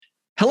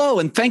Hello,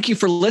 and thank you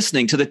for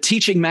listening to the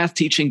Teaching Math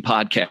Teaching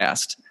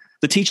Podcast.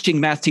 The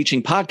Teaching Math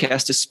Teaching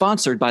Podcast is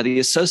sponsored by the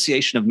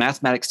Association of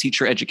Mathematics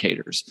Teacher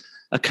Educators,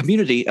 a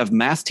community of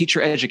math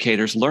teacher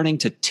educators learning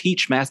to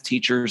teach math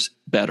teachers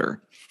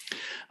better.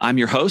 I'm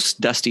your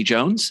host, Dusty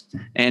Jones,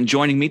 and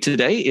joining me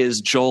today is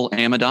Joel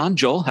Amidon.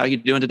 Joel, how are you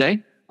doing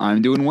today?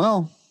 I'm doing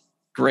well.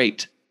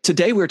 Great.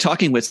 Today we're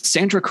talking with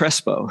Sandra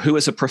Crespo, who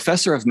is a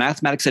professor of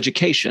mathematics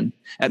education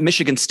at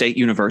Michigan State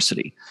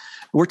University.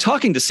 We're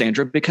talking to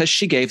Sandra because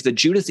she gave the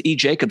Judith E.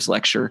 Jacobs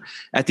Lecture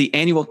at the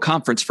annual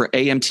conference for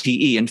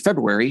AMTE in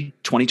February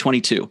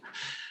 2022.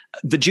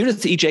 The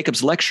Judith E.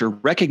 Jacobs Lecture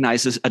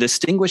recognizes a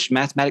distinguished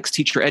mathematics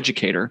teacher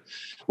educator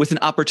with an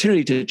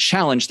opportunity to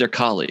challenge their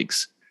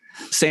colleagues.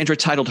 Sandra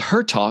titled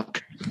her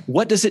talk,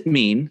 "What Does It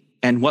Mean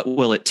and What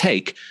Will It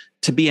Take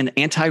to Be an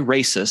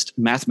Anti-Racist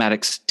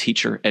Mathematics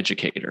Teacher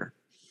Educator?"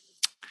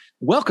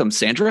 Welcome,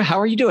 Sandra. How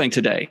are you doing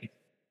today?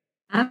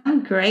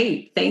 I'm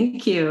great.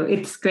 Thank you.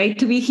 It's great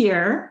to be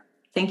here.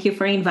 Thank you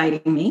for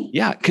inviting me.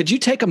 Yeah. Could you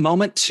take a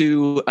moment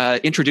to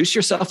introduce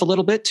yourself a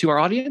little bit to our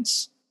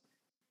audience?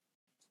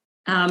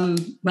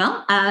 I'm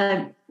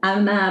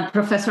a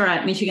professor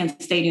at Michigan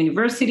State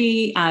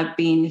University. I've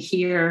been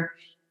here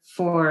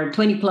for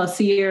 20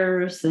 plus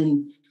years.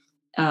 And,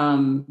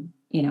 I've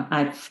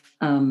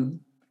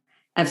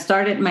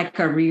started my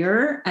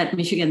career at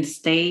Michigan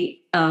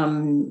State.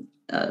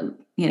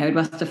 It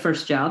was the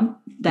first job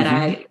that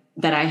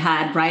I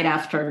had right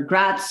after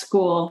grad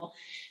school.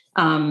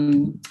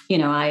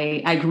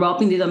 I grew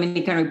up in the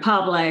Dominican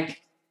Republic,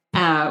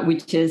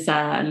 which is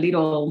a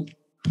little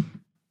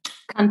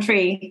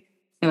country.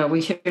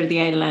 We share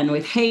the island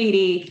with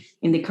Haiti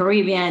in the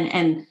Caribbean,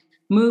 and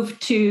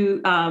moved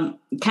to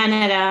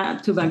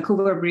Canada, to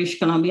Vancouver, British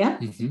Columbia,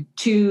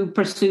 to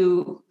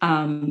pursue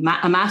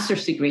a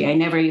master's degree. I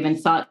never even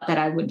thought that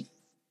I would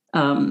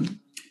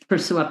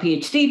pursue a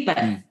PhD,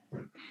 but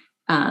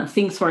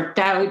things worked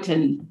out,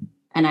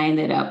 and I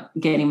ended up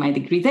getting my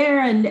degree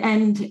there and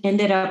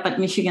ended up at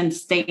Michigan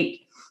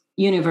State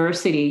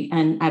University.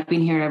 And I've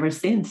been here ever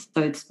since.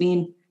 So it's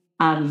been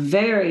a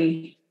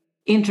very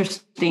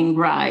interesting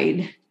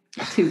ride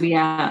to be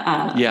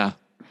a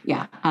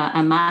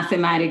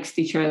mathematics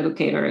teacher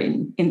educator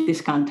in this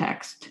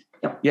context.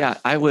 Yep. Yeah,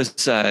 I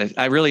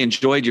really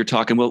enjoyed your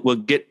talk, and we'll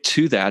get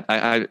to that.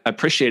 I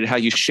appreciated how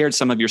you shared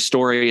some of your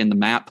story and the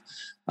map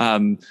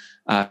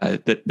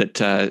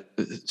that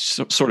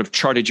sort of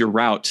charted your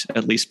route,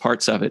 at least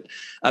parts of it.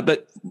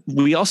 But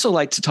we also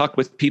like to talk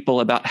with people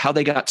about how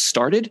they got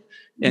started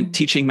in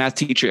teaching math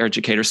teacher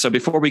educators. So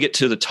before we get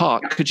to the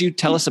talk, could you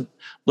tell us a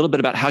little bit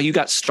about how you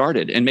got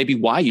started and maybe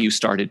why you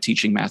started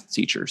teaching math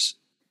teachers?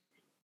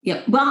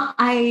 Yeah, well,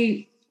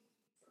 I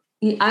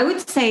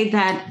would say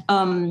that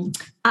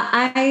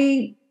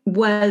I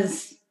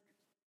was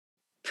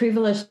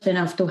privileged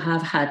enough to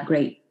have had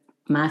great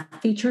math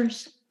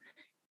teachers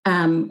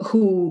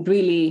who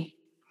really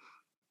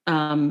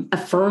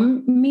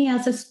affirmed me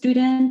as a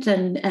student,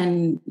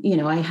 and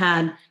I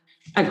had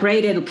a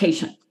great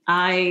education.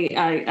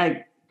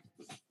 I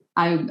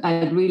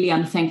really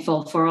am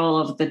thankful for all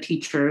of the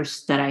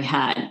teachers that I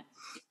had,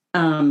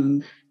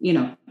 and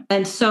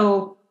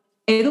so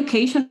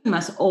education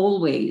must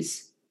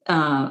always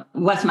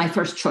was my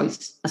first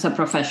choice as a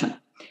profession.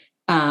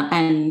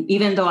 And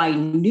even though I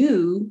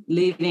knew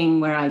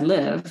living where I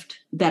lived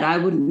that I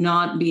would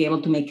not be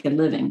able to make a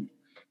living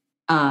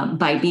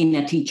by being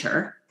a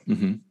teacher,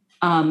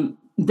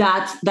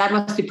 that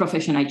was the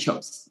profession I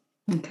chose.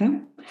 Okay,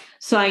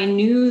 so I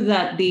knew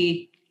that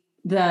the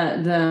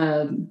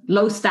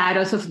low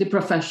status of the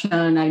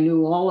profession, I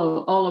knew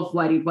all of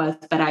what it was,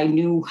 but I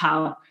knew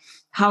how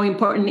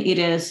important it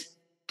is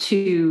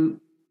to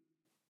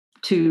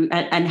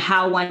and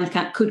how one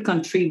could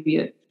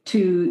contribute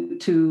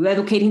to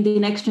educating the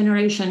next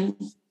generation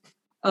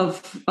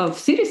of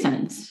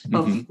citizens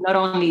of not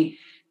only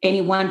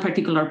any one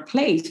particular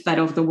place, but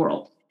of the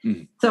world.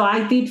 So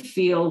I did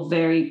feel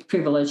very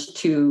privileged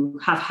to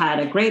have had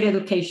a great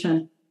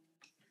education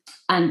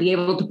and be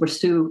able to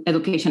pursue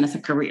education as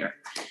a career.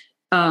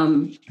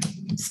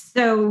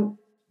 So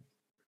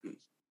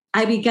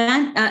I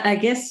began, I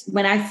guess,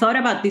 when I thought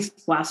about this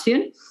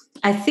question,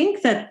 I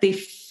think that the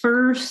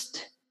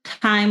first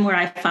time where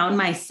I found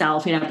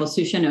myself in a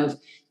position of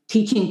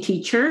teaching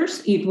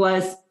teachers, it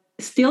was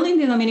still in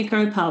the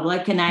Dominican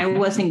Republic, and I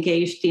was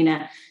engaged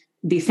in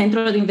the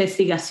Centro de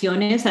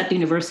Investigaciones at the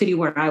university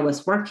where I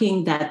was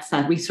working. That's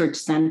a research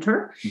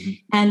center.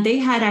 And they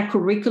had a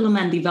curriculum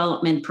and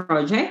development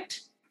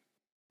project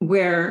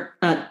where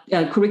a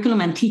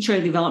curriculum and teacher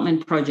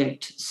development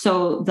project.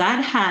 So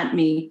that had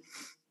me,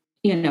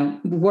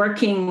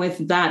 working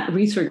with that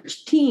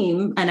research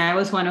team. And I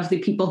was one of the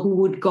people who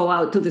would go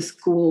out to the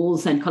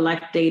schools and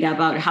collect data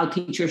about how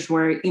teachers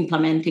were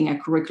implementing a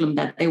curriculum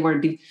that they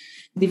were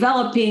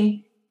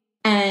developing,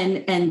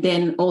 and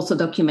then also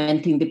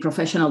documenting the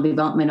professional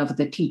development of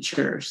the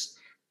teachers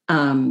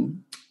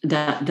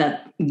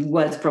that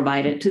was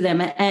provided to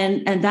them.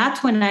 And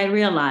that's when I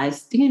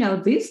realized,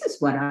 this is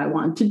what I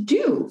want to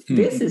do.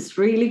 This is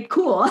really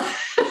cool.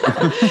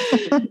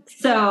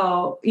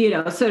 So,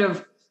 sort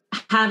of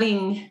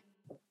having,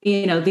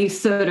 these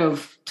sort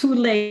of two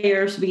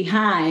layers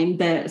behind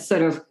the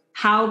sort of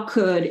how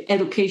could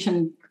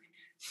education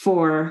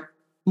for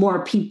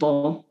more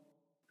people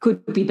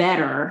could be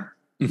better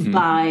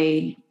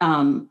by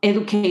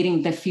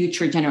educating the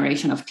future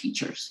generation of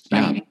teachers,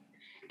 right? Yeah.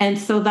 And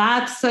so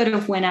that's sort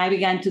of when I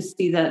began to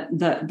see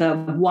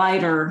the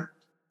wider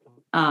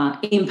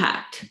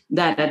impact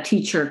that a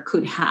teacher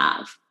could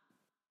have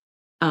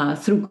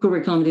through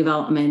curriculum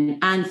development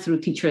and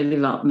through teacher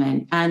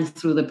development and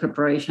through the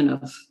preparation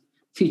of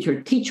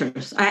future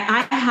teachers.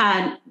 I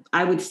had,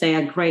 I would say,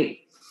 a great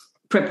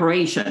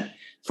preparation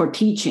for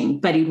teaching,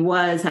 but it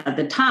was at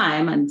the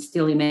time, and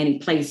still in many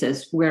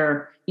places,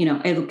 where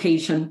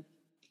education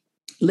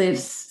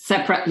lives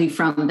separately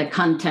from the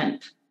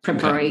content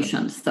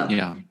preparation. Okay. So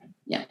yeah.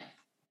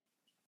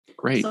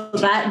 Great. So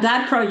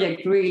that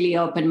project really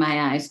opened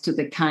my eyes to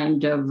the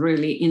kind of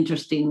really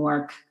interesting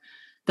work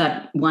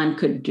that one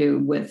could do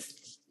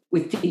with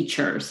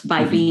teachers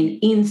by being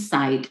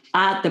inside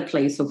at the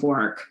place of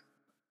work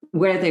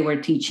where they were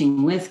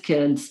teaching with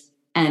kids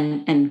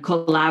and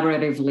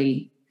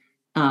collaboratively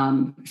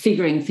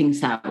figuring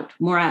things out,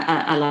 more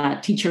a la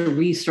teacher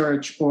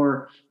research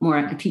or more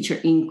a teacher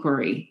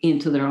inquiry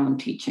into their own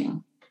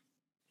teaching.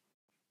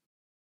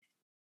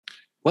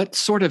 What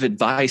sort of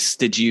advice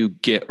did you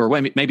get, or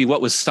maybe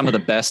what was some of the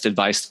best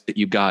advice that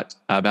you got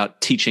about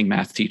teaching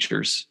math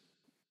teachers?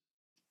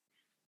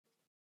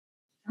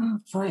 Oh,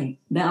 boy.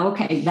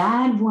 Okay,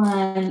 that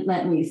one,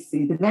 let me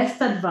see. The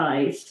best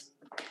advice.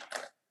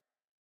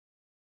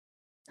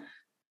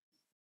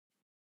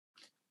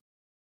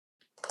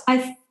 I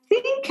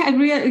think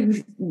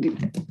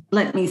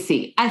let me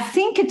see. I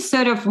think it's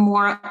sort of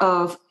more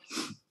of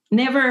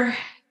never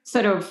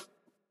sort of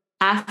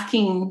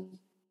asking,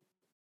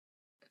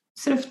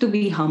 sort of to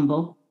be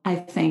humble, I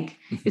think.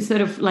 It's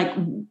sort of like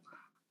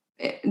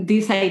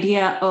this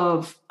idea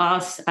of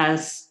us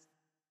as,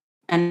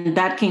 and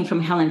that came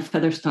from Helen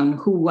Featherstone,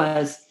 who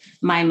was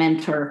my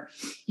mentor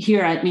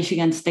here at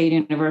Michigan State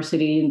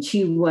University. And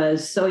she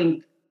was so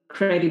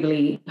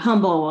incredibly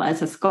humble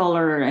as a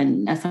scholar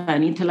and as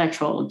an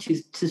intellectual.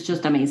 She's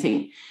just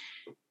amazing.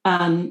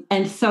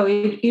 And so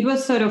it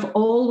was sort of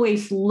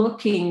always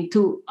looking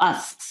to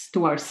us,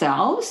 to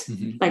ourselves,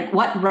 like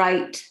what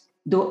right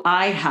do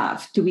I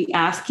have to be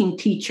asking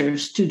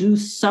teachers to do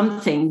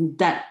something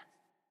that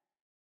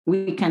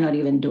we cannot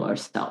even do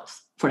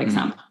ourselves, for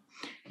example,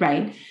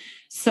 right?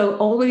 So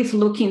always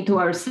looking to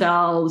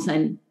ourselves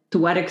and to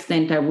what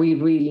extent are we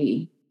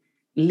really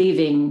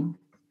living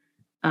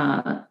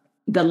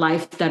the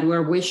life that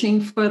we're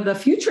wishing for the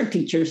future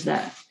teachers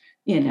that,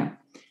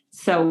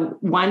 So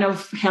one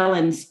of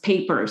Helen's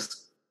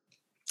papers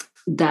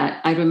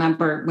that I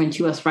remember when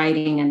she was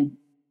writing and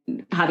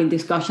having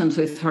discussions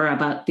with her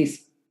about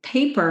this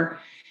paper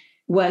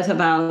was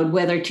about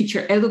whether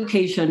teacher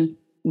education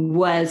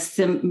was,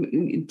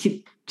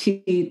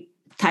 she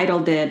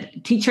titled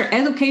it Teacher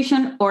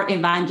Education or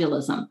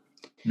Evangelism,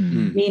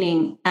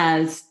 meaning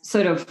as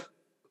sort of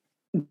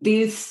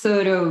this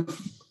sort of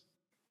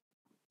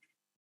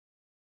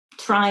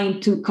trying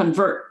to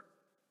convert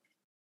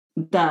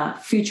the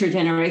future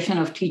generation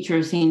of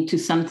teachers into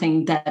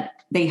something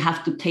that they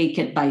have to take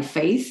it by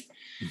faith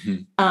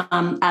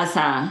as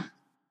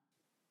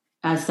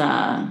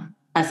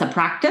a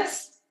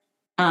practice,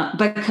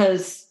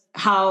 because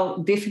how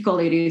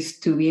difficult it is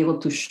to be able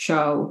to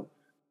show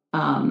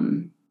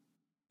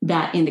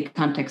that in the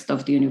context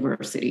of the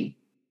university,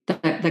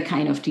 the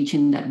kind of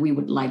teaching that we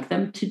would like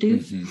them to do.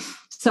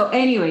 So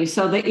anyway,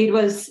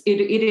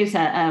 it is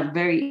a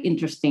very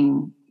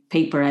interesting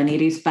paper, and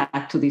it is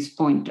back to this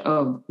point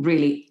of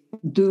really,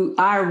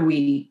 are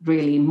we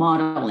really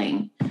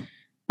modeling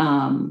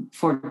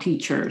for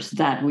teachers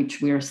that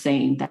which we are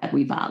saying that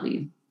we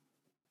value?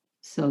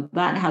 So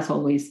that has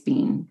always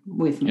been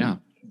with me. Yeah.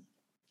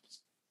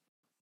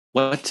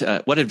 What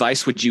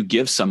advice would you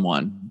give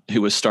someone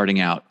who was starting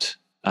out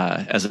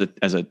as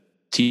a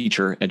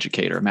teacher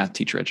educator, math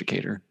teacher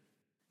educator?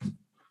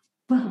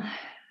 Well,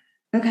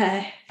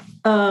 okay.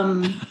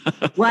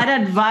 What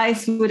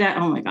advice would I?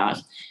 Oh my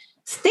gosh.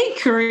 Stay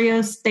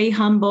curious, stay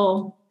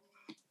humble,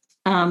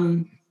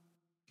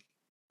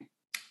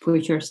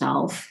 push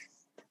yourself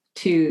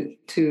to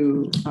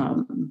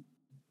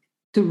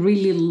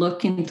really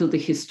look into the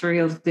history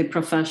of the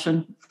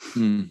profession.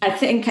 I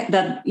think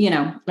that,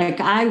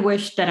 I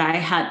wish that I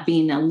had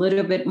been a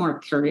little bit more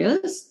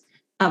curious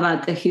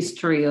about the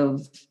history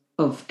of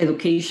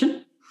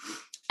education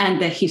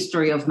and the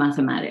history of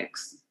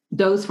mathematics.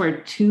 Those were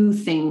two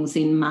things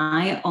in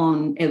my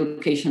own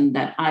education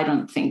that I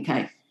don't think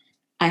I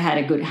had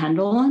a good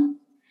handle on.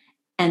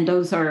 And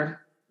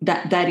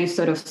that is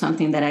sort of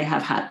something that I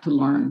have had to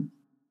learn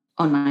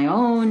on my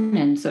own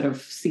and sort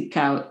of seek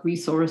out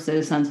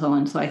resources and so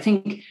on. So I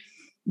think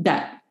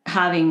that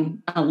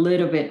having a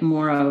little bit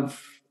more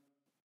of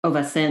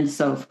a sense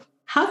of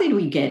how did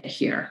we get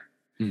here?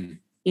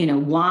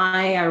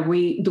 Why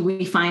do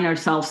we find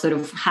ourselves sort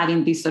of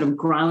having these sort of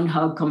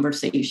groundhog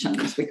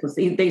conversations because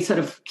they sort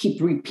of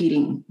keep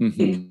repeating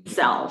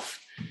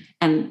itself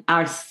and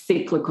are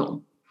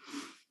cyclical.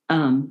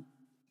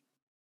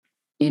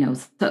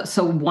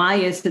 So why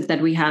is it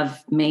that we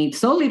have made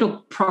so little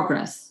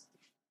progress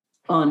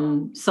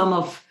on some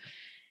of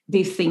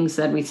these things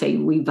that we say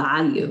we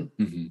value?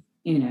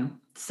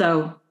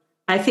 So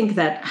I think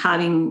that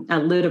having a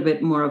little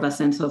bit more of a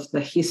sense of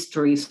the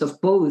histories of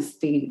both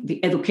the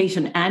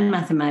education and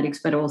mathematics,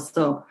 but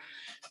also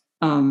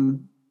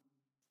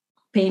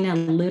paying a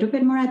little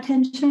bit more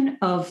attention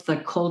of the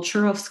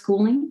culture of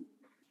schooling.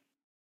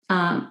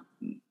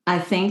 I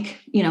think,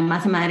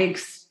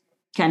 mathematics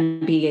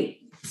can be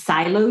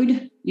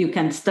siloed. You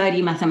can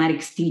study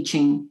mathematics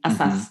teaching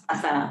as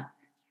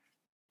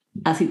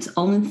its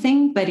own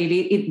thing, but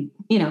it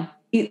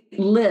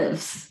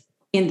lives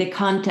in the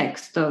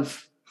context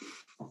of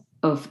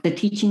the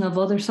teaching of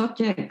other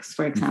subjects,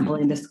 for example,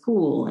 in the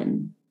school.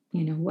 And,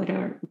 what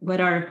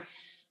are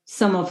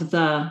some of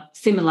the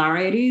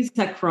similarities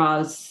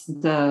across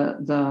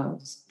the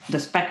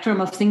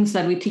spectrum of things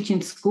that we teach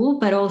in school,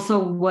 but also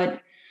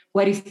what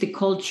is the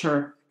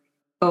culture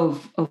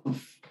of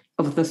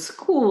the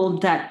school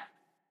that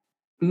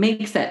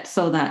makes it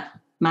so that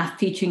math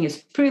teaching is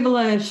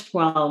privileged,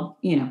 while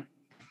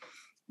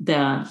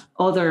the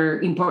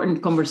other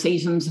important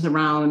conversations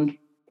around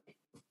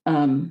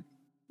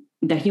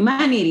the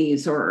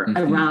humanities or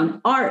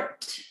around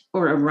art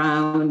or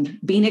around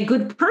being a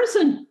good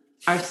person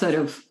are sort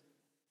of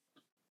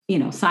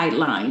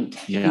sidelined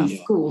in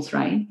schools,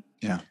 right?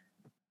 Yeah.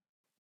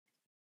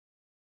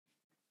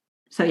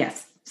 So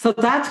yes. So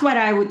that's what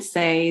I would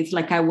say. It's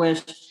like I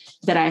wish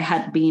that I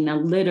had been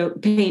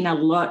paying a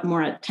lot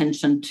more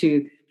attention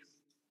to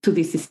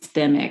the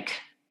systemic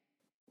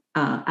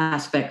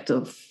aspect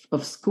of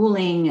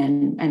schooling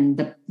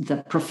and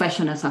the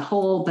profession as a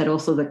whole, but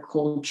also the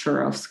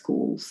culture of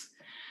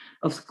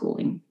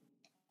schooling.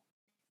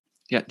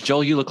 Yeah,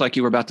 Joel, you look like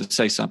you were about to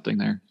say something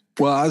there.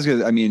 Well,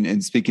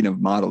 and speaking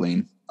of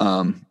modeling,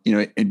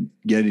 and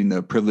getting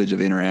the privilege of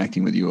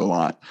interacting with you a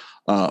lot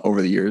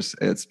over the years,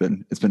 it's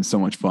been so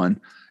much fun.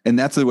 And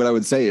that's what I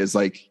would say is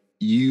like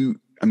you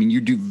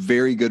do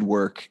very good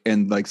work.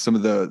 And like some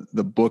of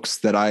the books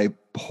that I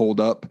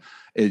hold up,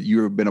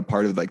 you've been a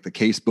part of like the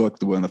case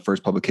book, one of the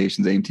first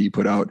publications AMT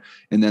put out,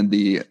 and then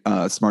the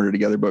Smarter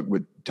Together book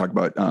would talk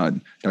about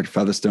Dr.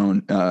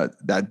 Featherstone,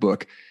 that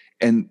book.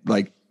 And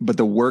like, but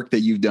the work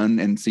that you've done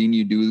and seen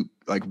you do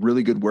like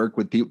really good work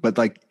with people, but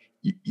like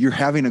you're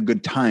having a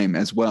good time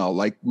as well.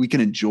 Like we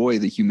can enjoy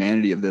the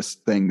humanity of this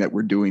thing that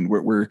we're doing.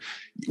 We're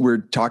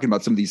talking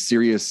about some of these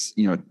serious,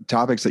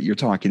 topics that you're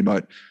talking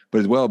about,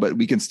 but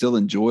we can still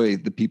enjoy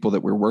the people that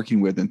we're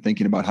working with and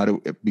thinking about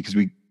because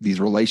these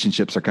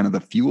relationships are kind of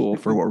the fuel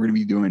for what we're going to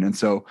be doing. And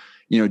so,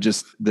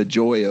 just the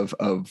joy or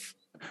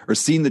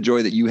seeing the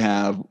joy that you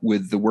have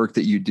with the work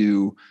that you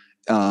do,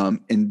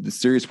 and the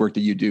serious work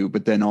that you do,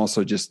 but then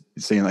also just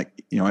saying like,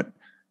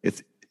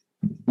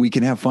 we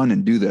can have fun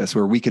and do this,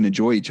 or we can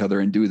enjoy each other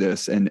and do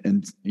this. And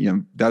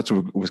that's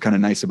what was kind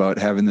of nice about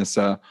having this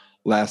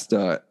last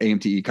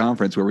AMTE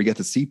conference, where we get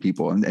to see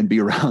people and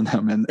be around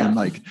them and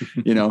like,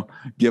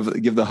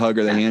 give the hug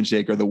or the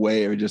handshake or the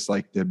wave, or just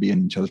like to be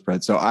in each other's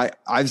presence. So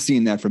I've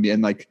seen that from you.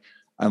 And like,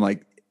 I'm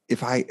like,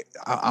 if I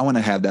want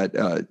to have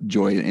that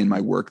joy in my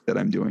work that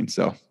I'm doing.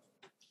 So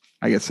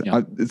I guess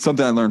it's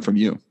something I learned from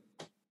you.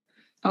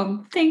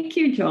 Oh, thank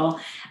you, Joel.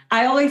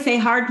 I always say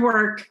hard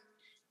work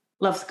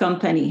loves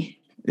company.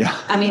 Yeah.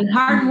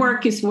 Hard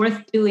work is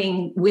worth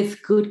doing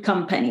with good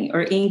company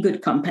or in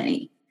good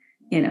company.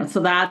 So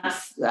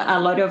that's a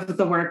lot of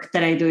the work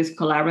that I do is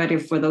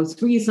collaborative for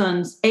those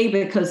reasons.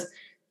 Because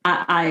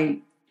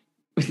I'm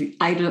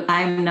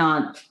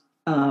not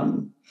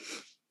I'm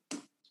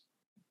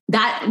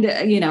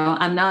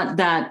not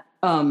that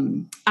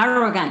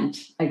arrogant,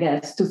 I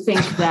guess, to think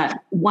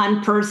that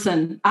one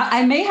person.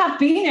 I may have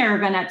been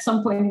arrogant at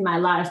some point in my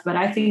life, but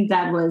I think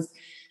that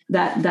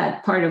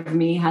part of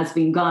me has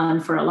been gone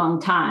for a long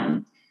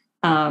time.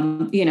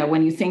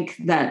 When you think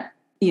that,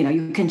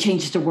 you can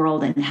change the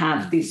world and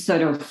have these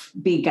sort of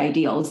big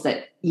ideals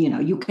that,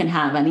 you can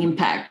have an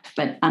impact,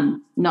 but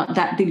I'm not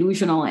that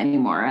delusional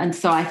anymore. And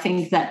so I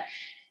think that,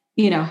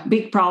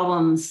 big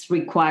problems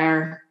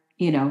require,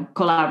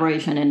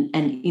 collaboration and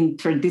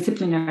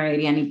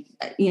interdisciplinarity and,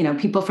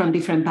 people from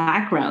different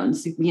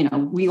backgrounds.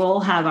 We all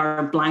have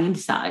our blind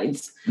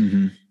sides.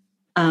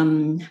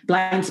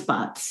 Blind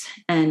spots,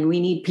 and we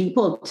need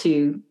people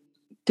to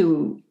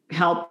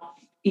help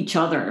each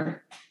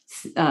other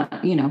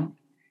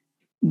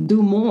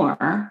do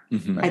more.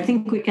 I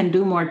think we can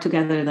do more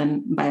together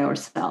than by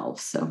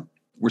ourselves. So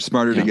we're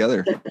smarter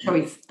together.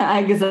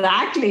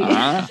 Exactly.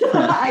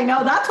 I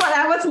know, that's what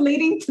I was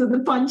leading to the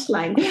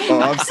punchline.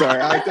 Oh, I'm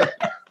sorry. I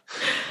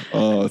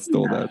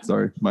stole that.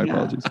 Sorry, my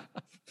apologies.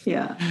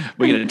 Yeah,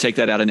 we're going to take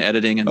that out in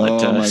editing and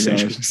let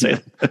Sandra say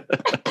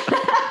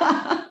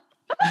that.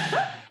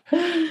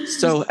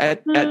 So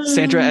at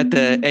Sandra, at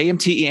the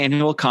AMTE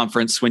annual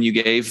conference, when you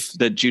gave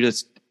the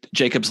Judith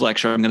Jacobs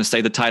lecture, I'm going to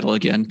say the title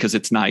again because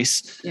it's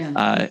nice.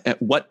 Yeah.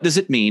 What does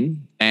it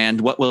mean,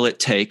 and what will it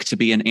take to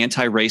be an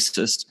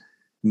anti-racist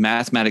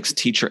mathematics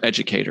teacher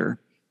educator?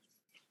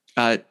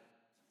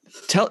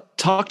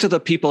 talk to the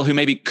people who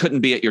maybe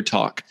couldn't be at your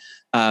talk.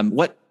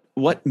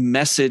 What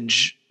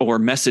message or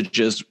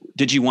messages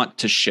did you want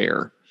to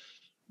share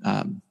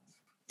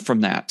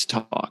from that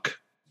talk?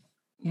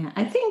 Yeah,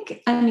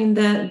 I mean,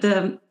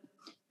 the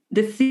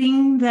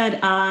thing that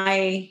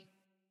I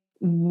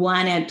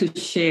wanted to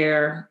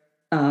share,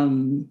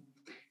 and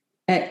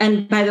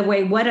by the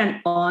way, what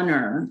an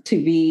honor to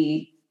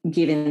be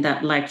given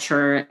that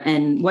lecture,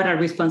 and what a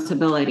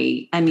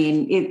responsibility. I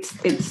mean,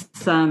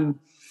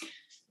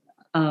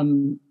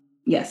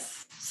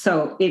 yes.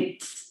 So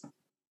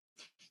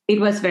it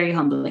was very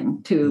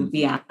humbling to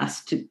be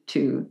asked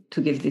to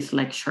give this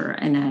lecture,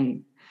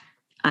 and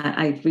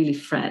I really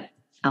fret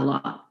a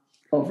lot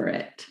over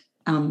it.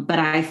 But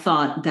I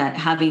thought that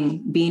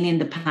having been in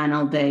the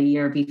panel the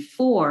year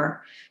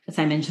before, as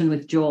I mentioned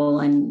with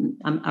Joel and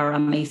our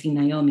amazing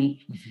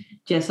Naomi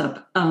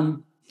Jessup,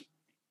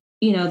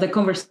 the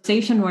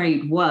conversation where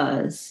it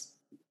was,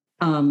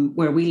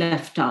 where we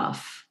left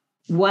off,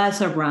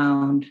 was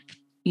around,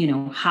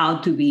 how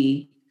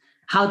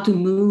to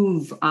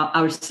move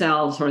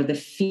ourselves or the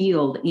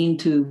field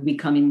into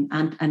becoming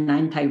an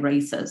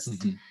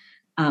anti-racist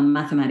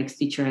mathematics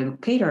teacher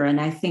educator. And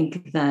I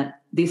think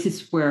that this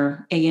is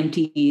where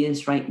AMT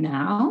is right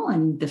now,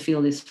 and the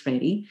field is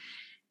ready.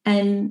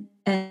 And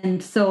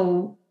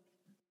so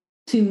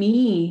to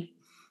me,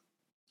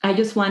 I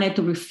just wanted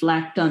to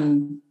reflect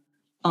on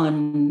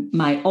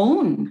my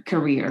own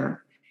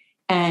career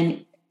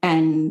and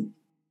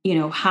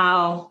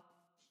how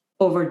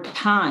over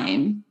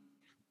time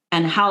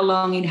and how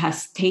long it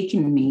has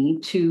taken me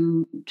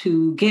to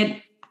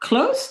get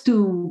close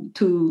to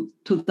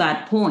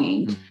that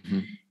point.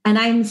 And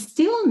I'm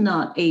still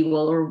not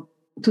able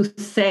to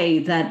say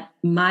that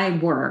my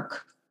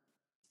work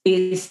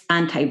is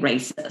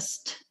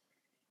anti-racist,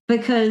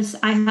 because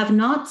I have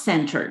not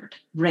centered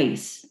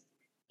race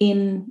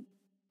in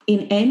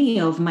any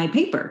of my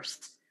papers,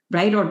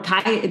 right? Or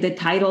the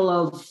title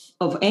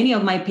of any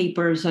of my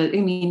papers. I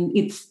mean,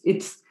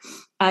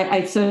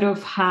 I sort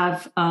of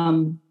have,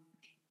 and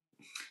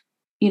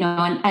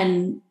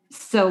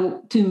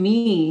so to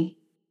me,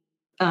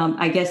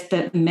 I guess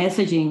the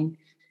messaging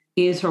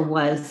is or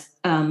was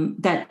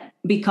that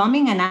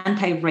becoming an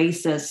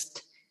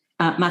anti-racist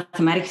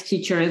mathematics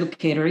teacher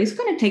educator is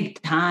going to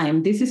take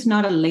time. This is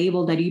not a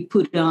label that you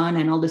put on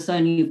and all of a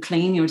sudden you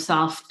claim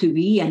yourself to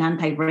be an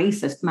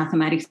anti-racist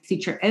mathematics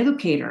teacher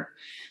educator.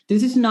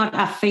 This is not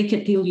a fake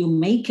it till you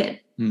make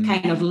it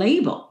kind of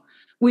label,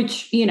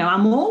 which,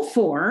 I'm all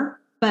for,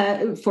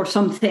 but for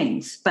some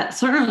things, but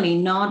certainly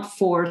not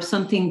for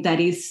something that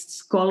is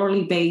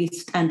scholarly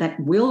based and that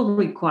will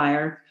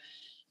require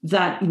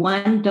that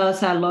one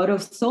does a lot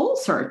of soul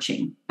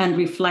searching and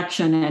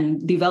reflection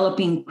and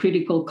developing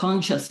critical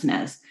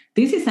consciousness.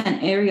 This is an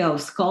area of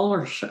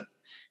scholarship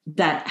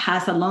that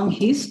has a long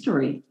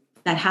history,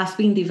 that has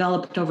been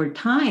developed over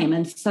time.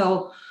 And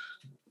so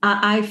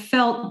I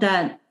felt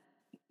that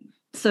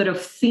sort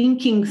of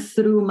thinking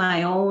through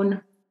my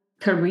own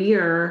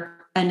career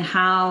and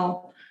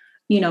how,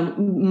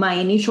 my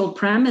initial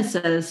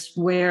premises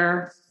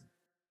were,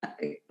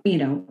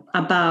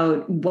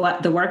 about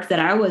what the work that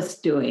I was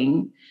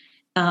doing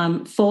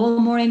fall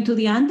more into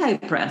the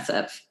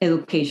anti-oppressive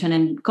education.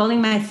 And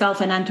calling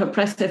myself an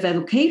anti-oppressive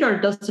educator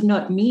does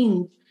not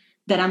mean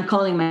that I'm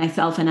calling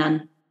myself an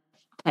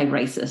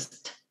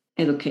anti-racist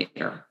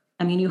educator.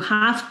 I mean, you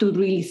have to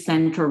really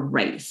center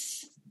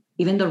race,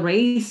 even though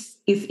race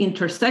is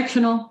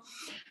intersectional,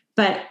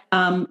 but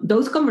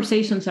those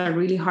conversations are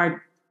really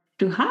hard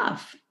to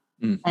have.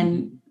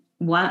 And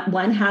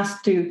one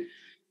has to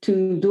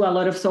do a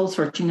lot of soul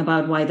searching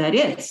about why that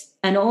is.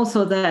 And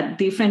also that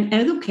different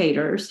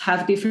educators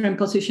have different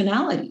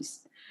positionalities.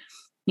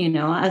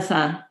 As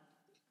a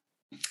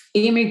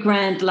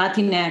immigrant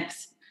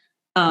Latinx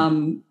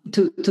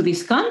to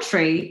this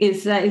country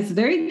is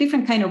very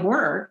different kind of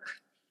work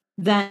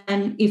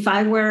than if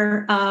I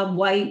were a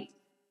white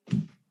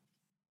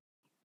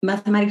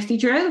mathematics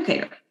teacher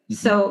educator.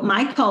 So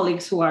my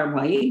colleagues who are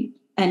white,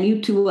 and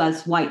you two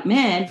as white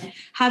men,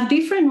 have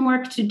different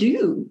work to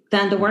do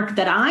than the work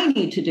that I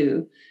need to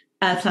do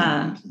as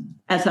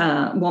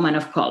a woman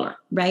of color,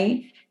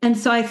 right? And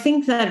so I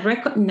think that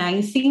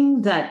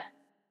recognizing that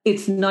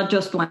it's not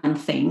just one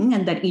thing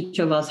and that each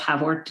of us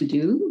have work to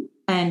do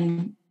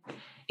and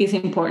is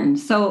important.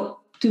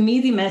 So to me,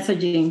 the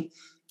messaging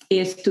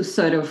is to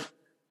sort of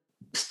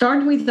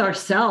start with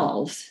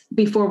ourselves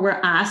before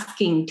we're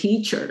asking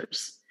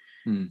teachers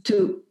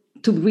to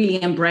really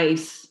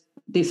embrace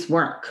this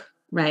work.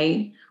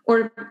 Right?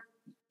 Or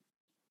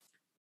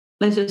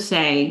let's just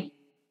say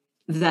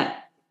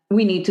that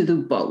we need to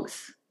do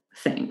both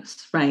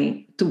things,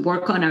 right? To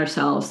work on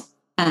ourselves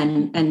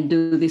and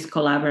do this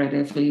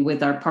collaboratively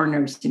with our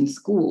partners in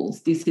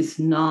schools. This is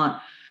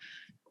not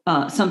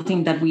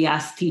something that we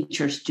ask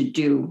teachers to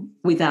do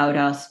without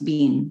us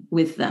being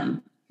with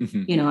them.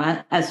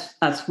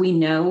 As we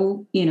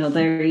know,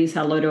 there is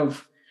a lot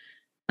of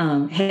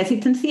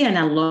hesitancy and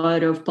a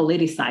lot of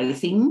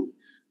politicizing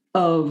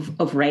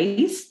of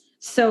race.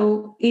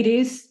 So it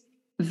is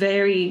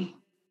very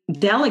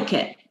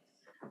delicate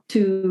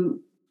to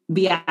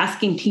be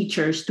asking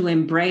teachers to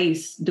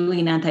embrace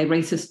doing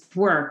anti-racist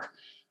work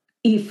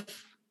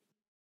if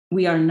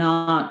we are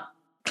not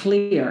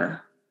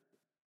clear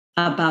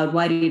about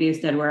what it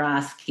is that we're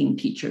asking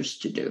teachers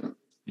to do.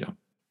 Yeah.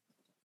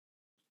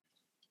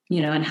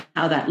 And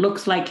how that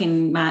looks like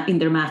in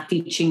their math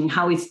teaching.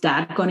 How is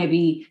that going to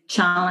be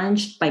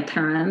challenged by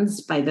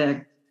parents, by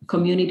the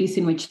communities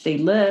in which they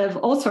live,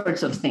 all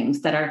sorts of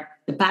things that are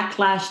the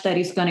backlash that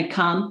is going to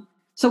come.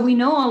 So we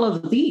know all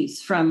of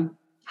these from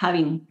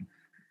having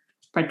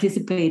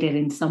participated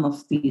in some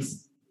of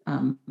these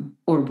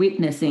or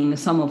witnessing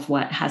some of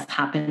what has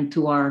happened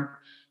to our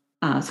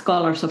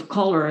scholars of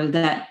color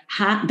that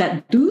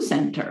do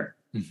center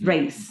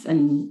race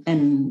and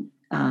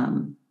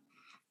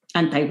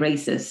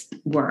anti-racist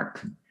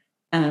work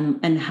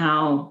and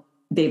how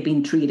they've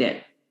been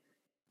treated.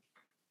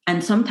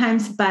 And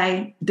sometimes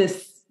by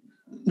this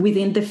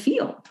within the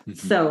field.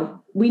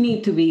 So we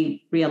need to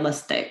be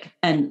realistic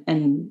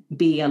and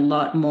be a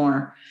lot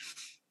more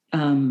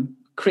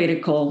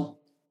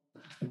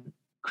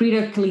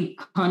critically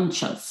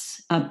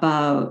conscious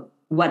about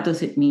what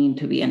does it mean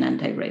to be an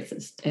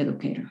anti-racist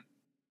educator.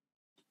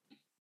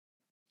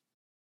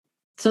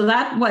 So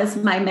that was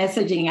my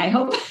messaging. I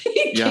hope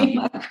it came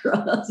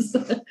across.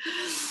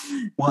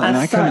 Well, and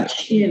I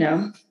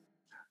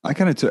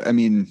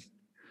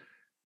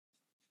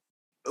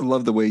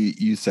love the way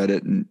you said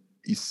it, and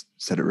you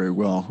said it very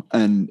well.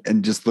 And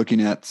just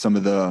looking at some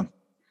of the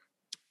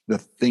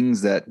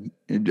things that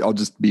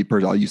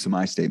I'll use some of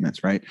my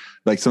statements, right?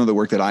 Like some of the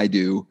work that I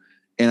do.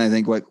 And I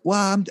think like,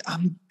 well,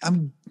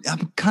 I'm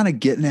kind of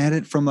getting at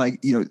it from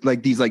like,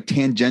 like these like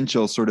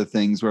tangential sort of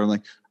things where I'm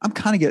like, I'm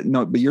kind of getting,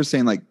 no, but you're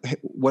saying like, hey,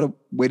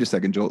 wait a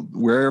second, Joel,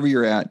 wherever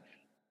you're at,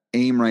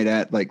 aim right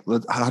at like,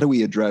 how do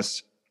we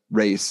address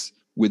race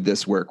with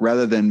this work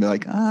rather than be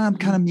like, I'm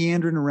kind of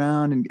meandering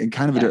around and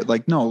kind of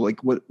like, no, like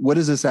what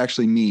does this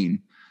actually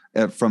mean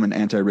from an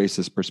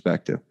anti-racist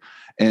perspective?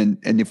 And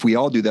if we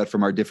all do that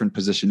from our different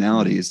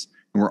positionalities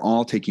and we're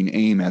all taking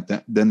aim at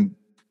that, then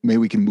maybe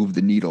we can move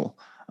the needle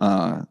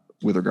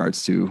with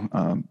regards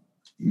to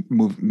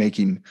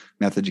making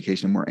math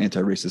education a more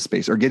anti-racist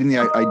space, or getting the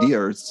idea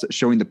or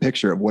showing the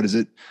picture of what is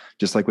it,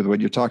 just like with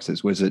what your talk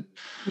says, what does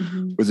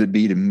it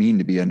mean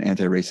to be an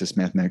anti-racist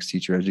mathematics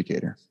teacher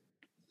educator?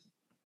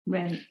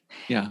 Right.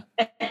 Yeah.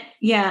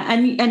 Yeah.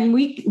 And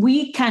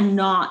we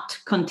cannot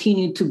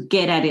continue to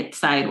get at it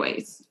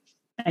sideways,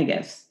 I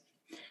guess.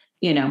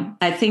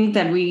 I think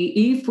that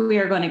if we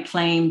are going to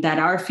claim that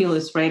our field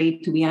is ready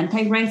to be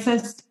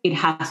anti-racist, it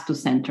has to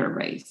center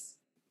race.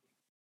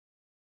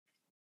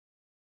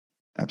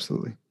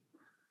 Absolutely.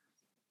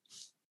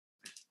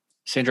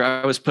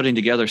 Sandra, I was putting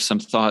together some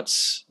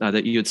thoughts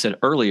that you had said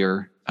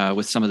earlier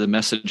with some of the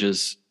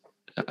messages,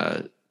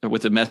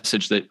 with the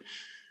message that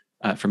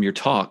from your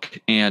talk.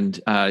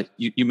 And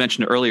you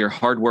mentioned earlier,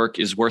 hard work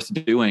is worth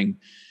doing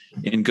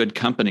in good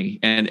company,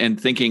 and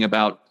thinking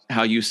about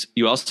how you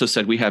also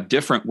said we have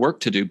different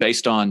work to do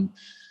based on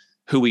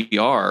who we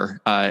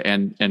are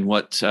and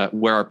what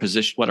our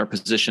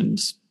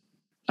positions,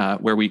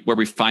 where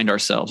we find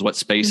ourselves, what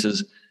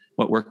spaces,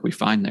 what work we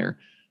find there.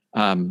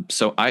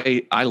 So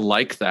I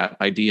like that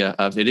idea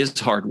of it is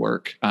hard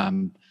work.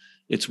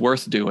 It's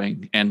worth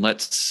doing, and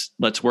let's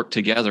work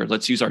together.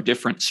 Let's use our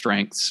different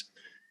strengths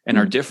and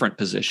our different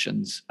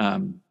positions.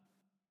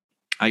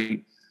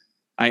 I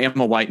am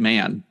a white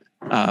man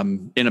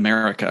in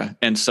America,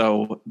 and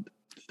so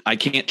I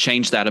can't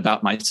change that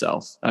about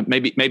myself.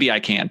 Maybe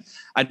I can.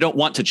 I don't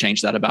want to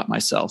change that about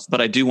myself,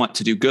 but I do want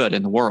to do good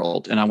in the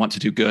world, and I want to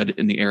do good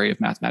in the area of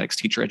mathematics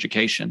teacher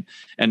education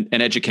and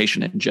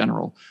education in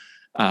general.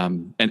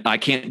 And I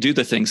can't do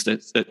the things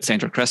that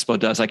Sandra Crespo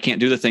does. I can't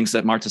do the things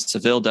that Marta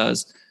Seville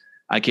does.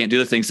 I can't do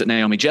the things that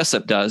Naomi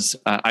Jessup does.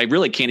 I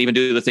really can't even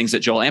do the things that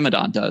Joel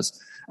Amidon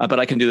does, but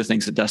I can do the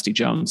things that Dusty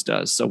Jones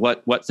does. So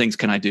what things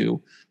can I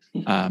do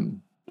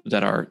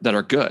that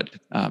are good?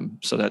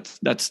 So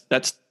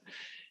that's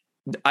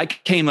I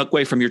came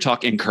away from your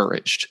talk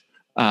encouraged,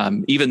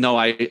 even though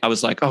I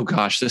was like, oh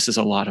gosh, this is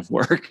a lot of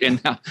work,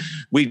 and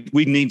we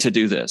need to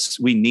do this.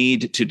 We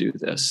need to do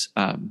this.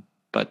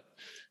 But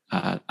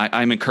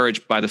I'm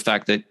encouraged by the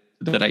fact that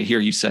I hear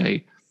you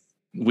say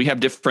we have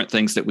different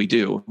things that we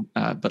do,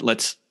 but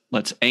let's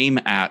aim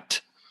at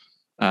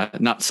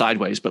not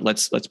sideways, but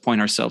let's point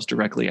ourselves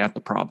directly at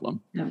the problem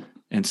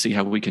and see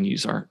how we can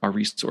use our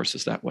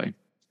resources that way.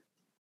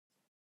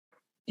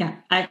 Yeah,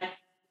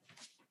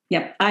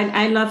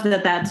 I love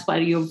that. That's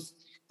what you've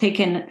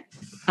taken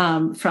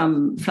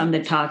from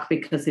the talk,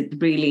 because it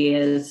really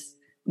is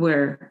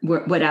where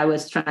what I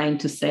was trying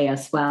to say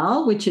as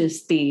well, which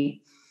is the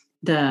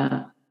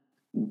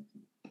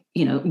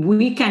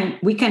we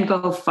can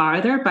go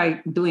farther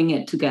by doing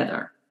it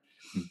together,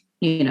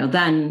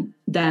 than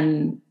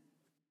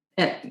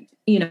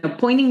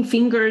pointing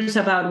fingers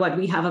about what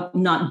we have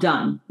not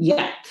done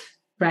yet,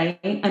 right?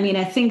 I mean,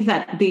 I think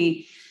that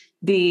we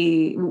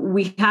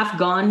have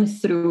gone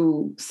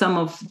through some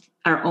of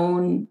our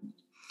own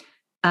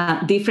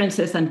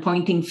differences and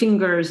pointing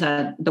fingers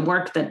at the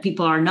work that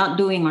people are not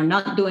doing,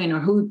 or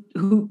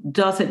who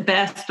does it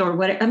best, or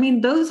what. I mean,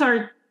 those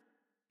are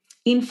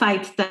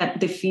infights that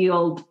the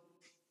field,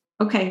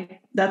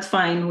 okay, that's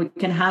fine. We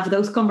can have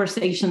those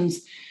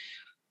conversations,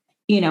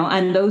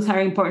 and those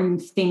are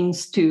important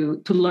things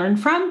to learn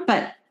from.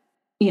 But,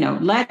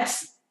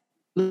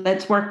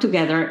 let's work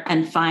together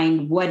and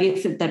find what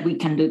is it that we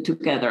can do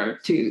together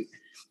to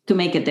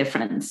make a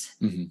difference,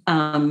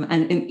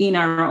 and in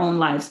our own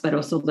lives, but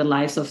also the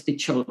lives of the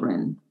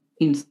children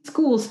in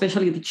school,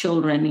 especially the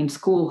children in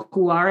school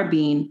who are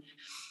being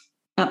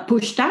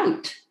pushed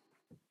out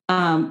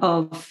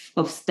of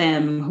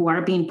STEM, who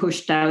are being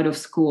pushed out of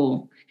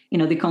school.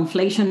 The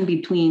conflation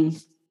between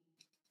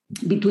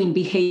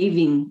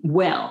behaving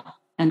well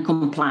and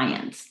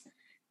compliance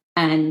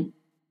and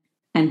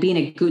being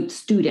a good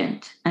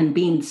student and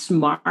being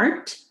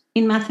smart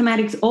in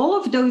mathematics, all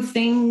of those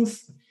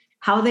things,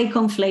 how they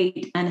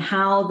conflate and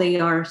how they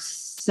are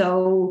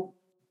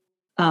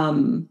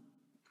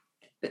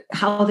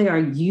how they are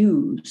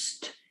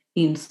used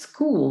in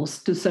schools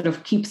to sort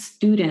of keep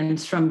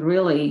students from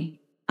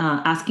really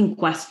asking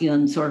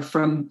questions, or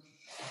from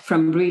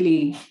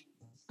really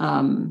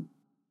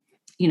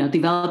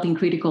developing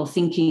critical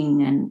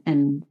thinking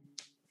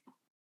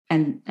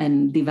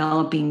and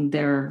developing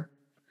their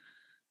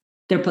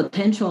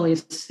potential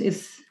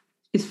is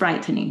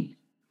frightening,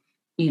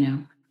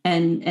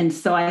 And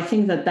so I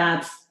think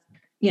that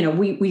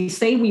we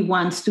say we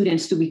want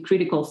students to be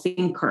critical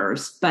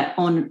thinkers, but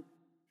on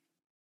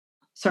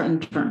certain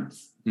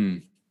terms,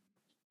 and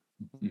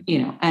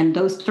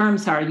those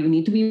terms are: you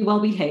need to be well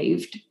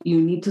behaved, you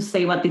need to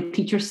say what the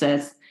teacher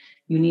says,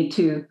 you need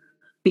to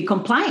be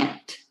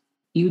compliant,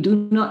 you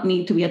do not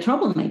need to be a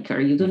troublemaker,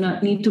 you do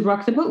not need to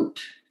rock the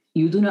boat,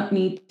 you do not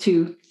need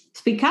to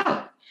speak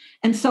out.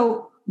 And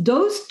so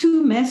those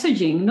two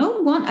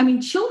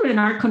messaging, children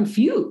are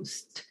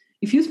confused.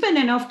 If you spend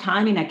enough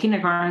time in a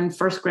kindergarten,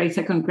 first grade,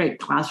 second grade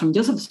classroom,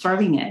 just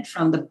observing it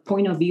from the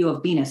point of view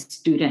of being a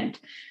student,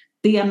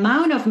 the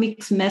amount of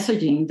mixed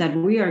messaging that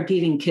we are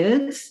giving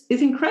kids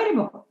is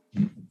incredible.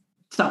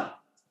 So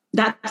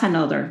that's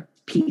another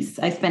piece.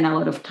 I spend a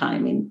lot of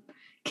time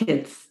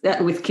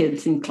with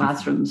kids in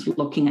classrooms,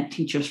 looking at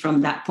teachers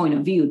from that point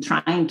of view,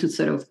 trying to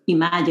sort of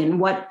imagine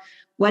what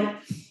is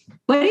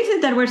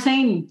it that we're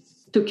saying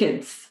to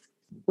kids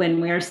when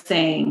we're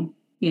saying,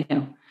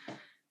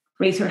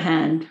 raise your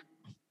hand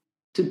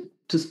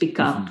to speak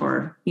up,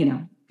 or,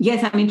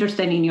 yes, I'm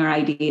interested in your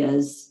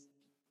ideas.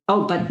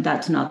 Oh, but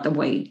that's not the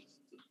way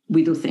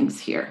we do things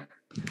here.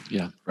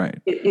 Yeah,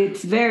 right.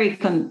 It's very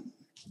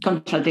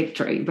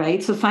contradictory,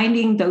 right? So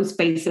finding those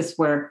spaces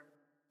where,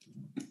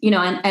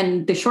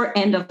 and the short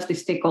end of the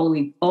stick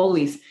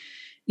always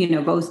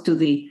goes to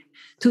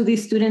the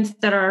students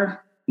that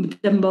are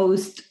the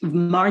most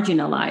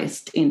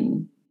marginalized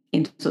in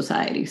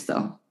society.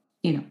 So,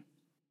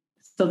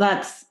 so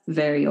that's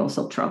very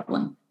also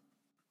troubling.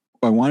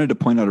 I wanted to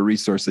point out a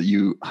resource that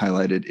you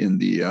highlighted in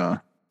the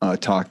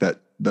talk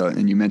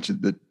and you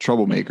mentioned the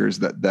Troublemakers.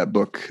 That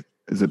book,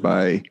 is it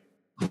by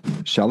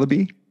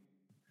Shalaby?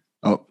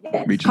 Oh,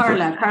 yes,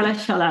 Carla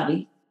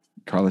Shalaby.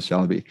 Carla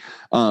Shalaby.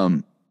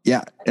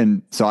 Yeah,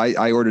 and so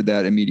I ordered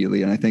that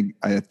immediately, and I think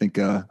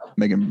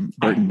Megan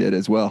Burton did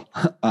as well.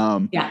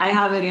 Yeah, I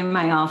have it in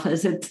my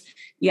office. It's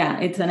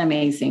an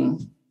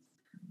amazing.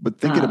 But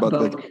thinking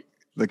about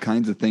the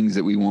kinds of things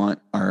that we want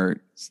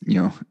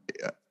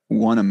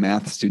want a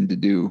math student to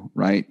do,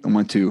 right? I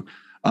want to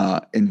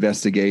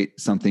investigate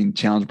something,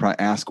 challenge,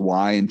 ask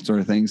why, and sort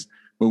of things.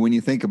 But when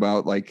you think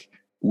about, like,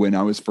 when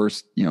I was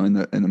first, in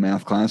the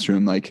math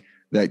classroom, like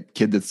that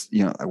kid that's,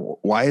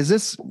 why is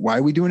this? Why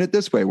are we doing it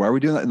this way? Why are we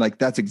doing that? Like,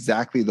 that's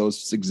exactly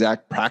those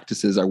exact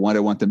practices I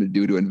want them to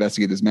do to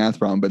investigate this math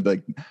problem. But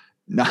like,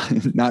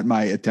 not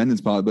my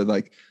attendance policy, but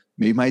like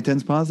maybe my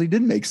attendance policy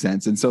didn't make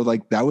sense. And so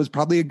like, that was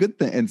probably a good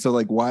thing. And so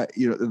like, why,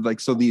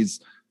 so these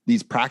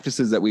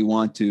practices that we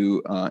want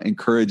to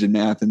encourage in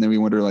math. And then we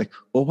wonder, like,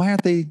 well, why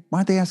aren't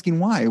they asking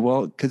why?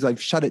 Well, because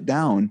I've shut it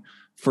down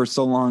for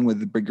so long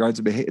with regards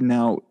to behavior.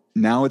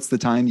 Now it's the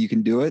time you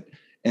can do it.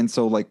 And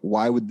so like,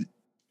 why would,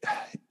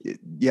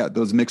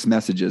 those mixed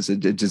messages,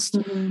 it just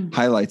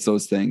highlights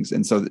those things.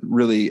 And so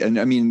really, and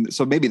I mean,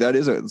 so maybe that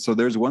is so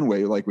there's one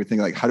way, like we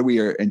think, like, how do we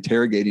are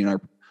interrogating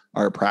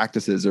our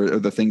practices or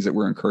the things that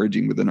we're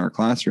encouraging within our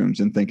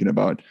classrooms, and thinking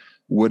about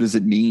what does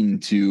it mean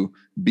to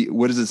be,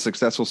 what does a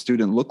successful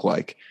student look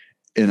like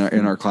in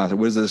our class?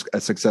 What is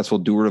a successful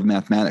doer of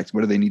mathematics?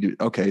 What do they need to,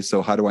 okay,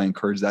 so how do I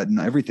encourage that in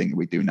everything that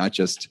we do, not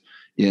just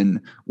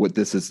in what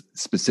this is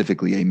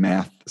specifically a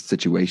math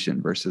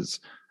situation versus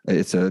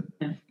it's a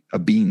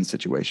bean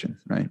situation,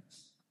 right?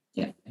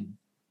 Yeah.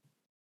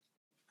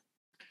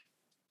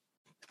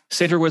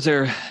 Sandra, was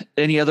there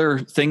any other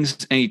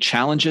things, any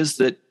challenges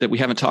that we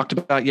haven't talked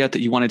about yet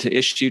that you wanted to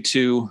issue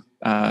to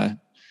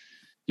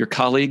your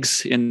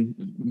colleagues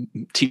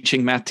in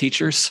teaching math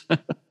teachers?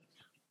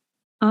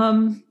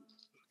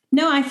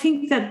 No, I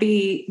think that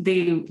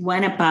the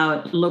one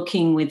about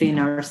looking within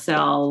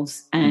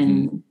ourselves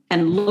and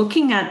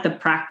looking at the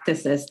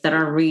practices that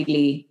are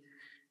really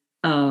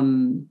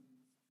um,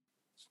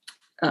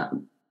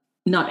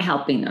 not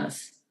helping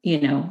us.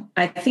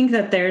 I think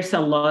that there's a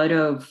lot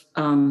of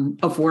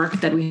work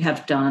that we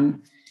have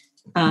done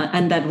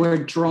and that we're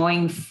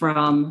drawing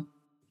from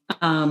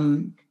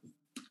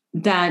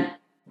that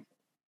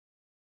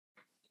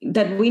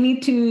we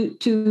need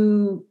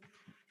to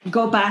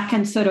go back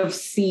and sort of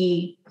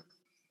see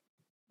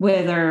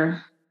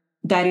whether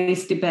that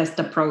is the best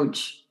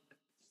approach.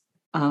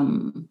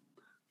 How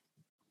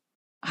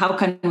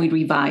can we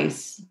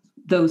revise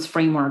those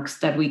frameworks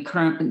that we're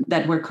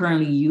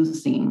currently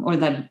using, or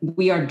that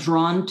we are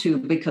drawn to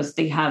because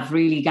they have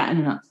really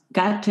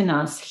gotten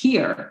us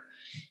here?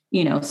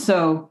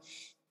 So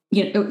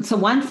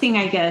one thing,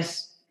 I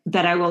guess,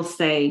 that I will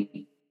say,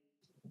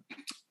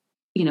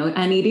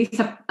 and it is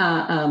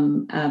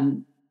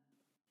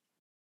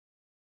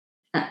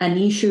an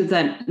issue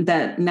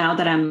that now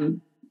that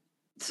I'm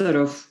sort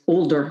of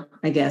older,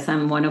 I guess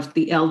I'm one of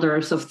the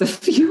elders of the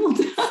field,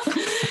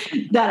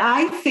 that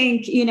I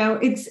think,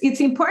 it's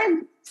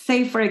important,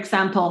 say, for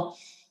example,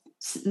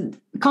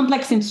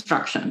 complex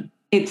instruction.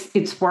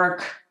 It's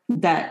work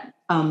that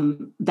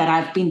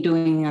I've been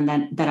doing and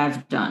that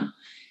I've done.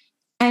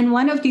 And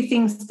one of the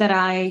things that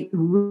I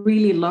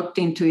really looked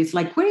into is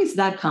like, where is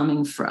that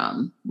coming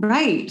from?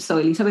 Right. So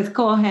Elizabeth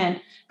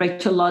Cohen,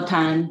 Rachel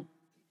Lotan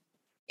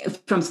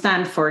from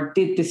Stanford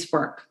did this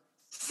work.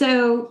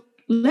 So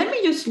let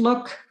me just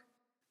look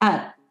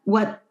at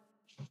what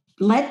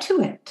led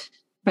to it,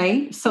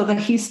 right? So the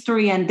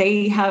history, and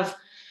they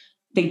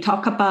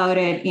talk about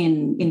it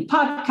in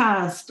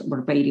podcast or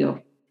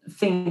radio,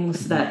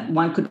 things that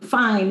one could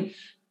find,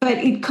 but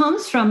it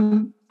comes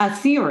from a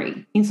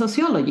theory in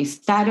sociology,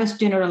 status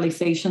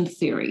generalization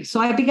theory. So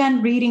I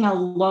began reading a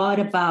lot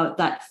about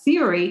that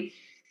theory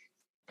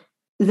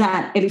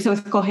that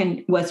Elizabeth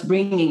Cohen was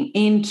bringing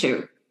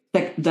into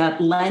the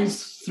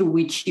lens through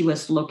which she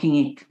was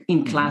looking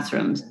in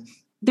classrooms.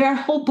 There are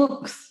whole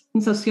books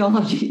in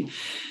sociology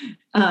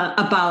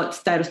about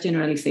status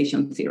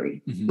generalization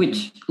theory,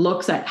 which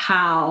looks at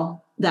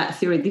how that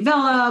theory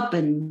developed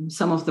and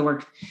some of the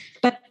work.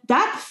 But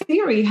that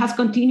theory has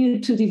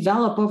continued to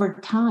develop over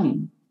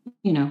time,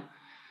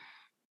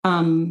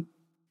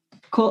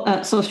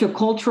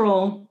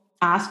 sociocultural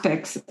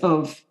aspects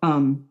of,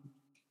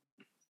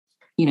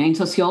 in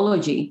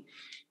sociology,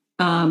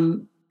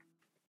 the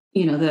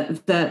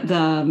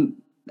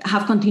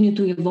have continued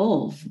to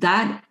evolve.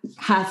 That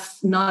has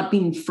not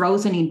been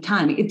frozen in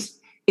time.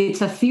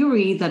 It's a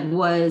theory that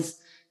was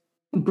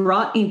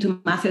brought into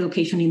math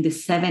education in the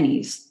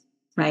 70s,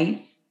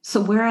 right?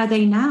 So where are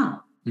they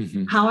now?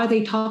 Mm-hmm. How are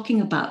they talking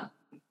about,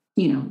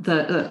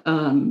 the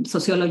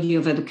sociology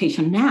of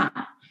education now,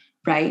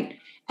 right?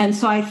 And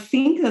so I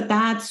think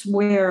that's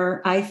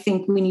where I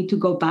think we need to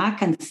go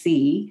back and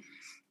see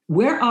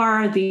where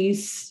are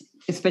these,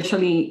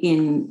 especially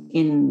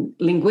in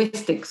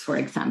linguistics, for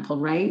example,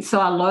 right? So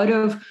a lot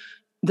of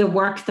the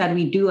work that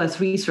we do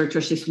as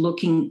researchers is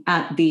looking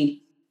at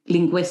the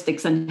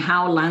linguistics and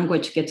how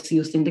language gets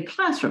used in the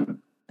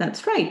classroom.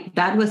 That's right.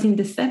 That was in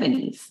the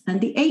 70s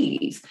and the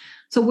 80s.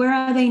 So where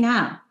are they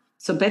now?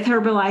 So Beth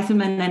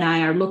Herbel-Eisenman and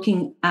I are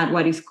looking at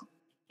what is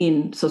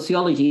in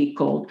sociology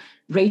called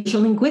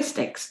racial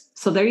linguistics.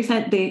 So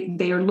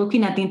they are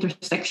looking at the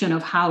intersection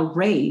of how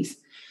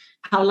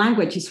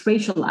language is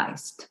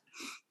racialized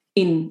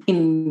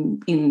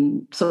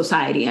in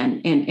society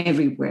and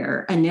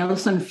everywhere. And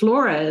Nelson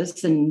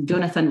Flores and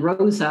Jonathan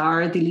Rosa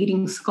are the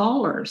leading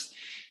scholars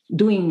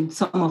doing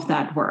some of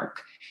that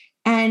work.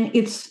 And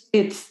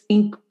it's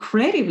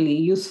incredibly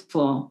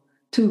useful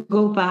to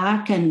go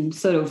back and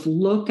sort of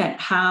look at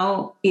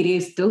how it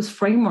is those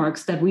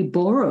frameworks that we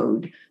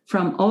borrowed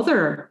from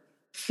other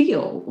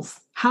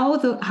fields, how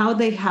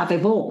they have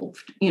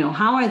evolved,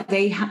 how are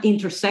they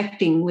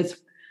intersecting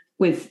with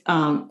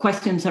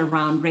questions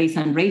around race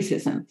and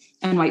racism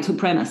and white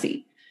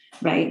supremacy,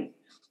 right?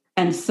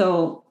 And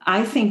so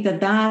I think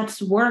that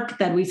that's work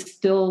that we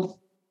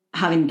still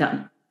haven't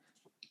done,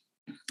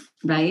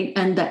 right?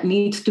 And that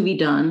needs to be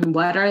done.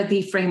 What are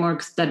the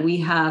frameworks that we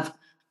have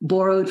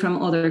borrowed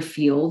from other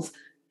fields?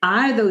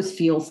 Are those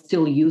fields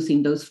still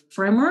using those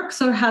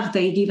frameworks, or have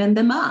they given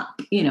them up?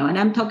 And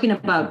I'm talking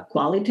about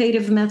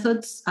qualitative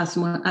methods as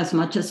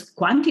much as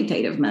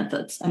quantitative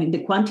methods. I mean, the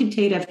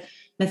quantitative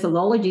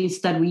methodologies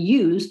that we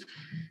use,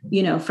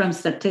 from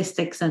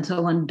statistics and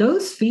so on,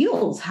 those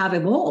fields have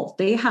evolved.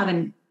 They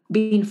haven't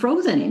been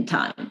frozen in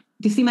time.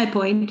 Do you see my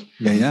point?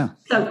 Yeah.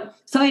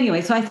 So anyway,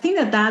 so I think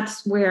that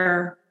that's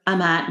where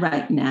I'm at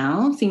right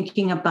now,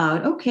 thinking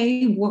about,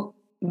 okay,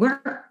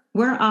 where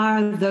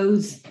are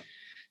those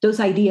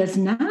ideas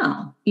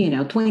now,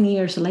 20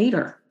 years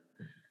later,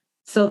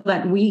 so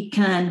that we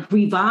can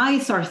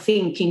revise our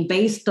thinking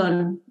based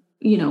on,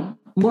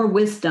 more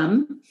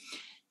wisdom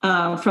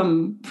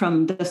from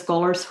the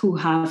scholars who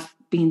have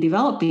been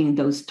developing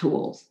those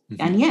tools.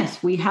 Mm-hmm. And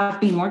yes, we have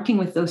been working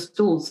with those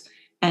tools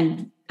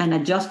and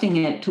adjusting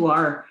it to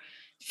our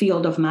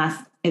field of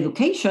math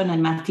education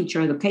and math teacher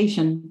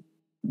education.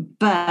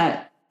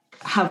 But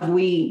have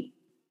we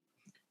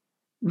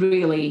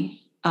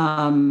really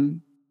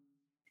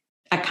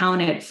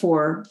accounted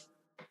for,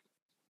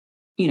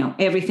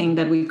 everything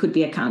that we could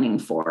be accounting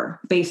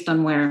for based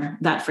on where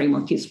that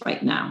framework is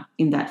right now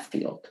in that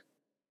field.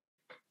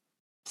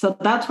 So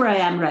that's where I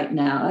am right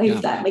now,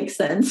 if that makes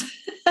sense.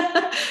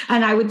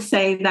 And I would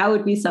say that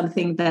would be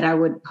something that I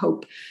would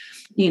hope,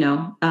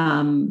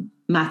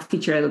 math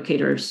teacher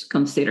educators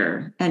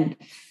consider. And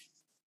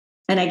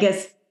I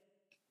guess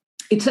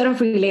it's sort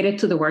of related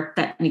to the work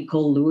that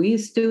Nicole Louie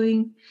is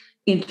doing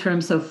in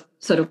terms of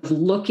sort of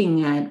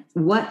looking at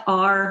what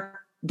are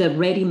the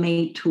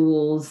ready-made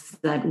tools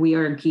that we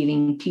are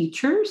giving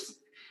teachers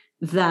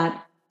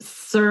that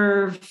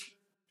serve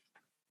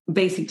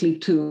basically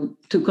to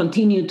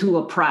continue to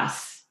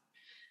oppress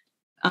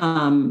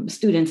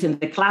students in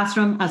the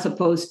classroom, as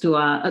opposed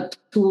to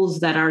tools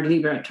that are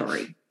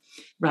liberatory,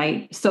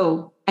 right?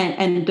 So,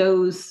 and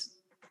those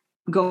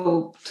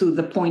go to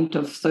the point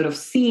of sort of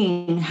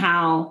seeing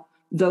how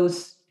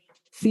those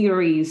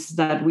theories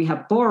that we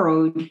have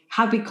borrowed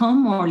have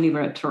become more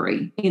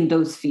liberatory in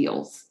those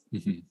fields.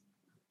 Mm-hmm.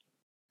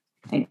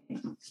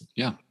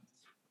 Yeah.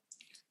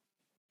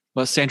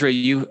 Well, Sandra,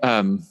 you're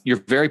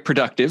very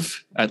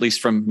productive, at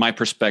least from my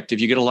perspective.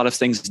 You get a lot of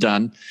things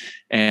done,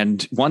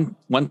 and one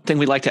thing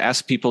we like to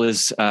ask people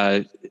is,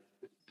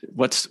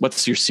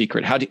 what's your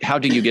secret? How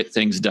do you get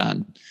things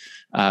done?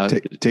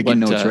 Taking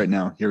notes right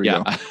now. Here we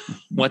go.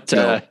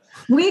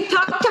 We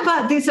talked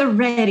about this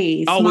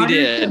already. Oh, we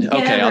did.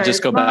 Together, okay, I'll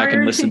just go back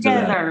and listen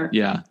together. To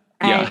that.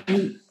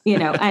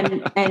 Yeah.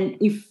 And, and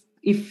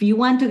if you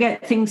want to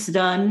get things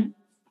done,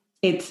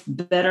 it's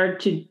better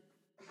to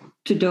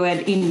do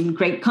it in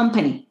great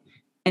company.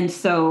 And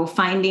so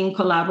finding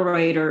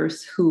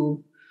collaborators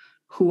who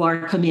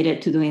are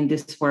committed to doing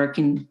this work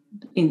in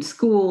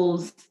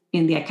schools,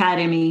 in the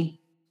academy,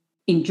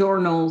 in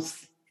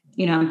journals,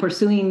 and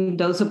pursuing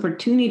those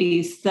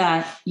opportunities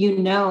that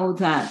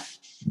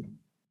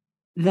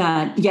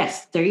that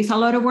yes, there is a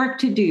lot of work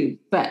to do,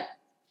 but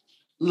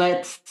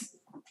let's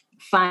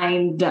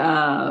find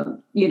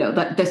the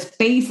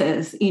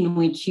spaces in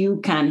which you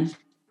can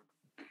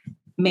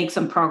make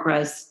some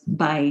progress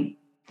by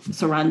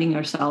surrounding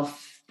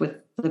yourself with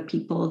the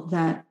people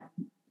that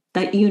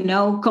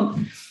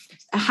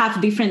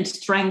have different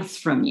strengths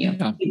from you.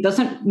 Yeah. It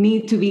doesn't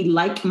need to be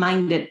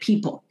like-minded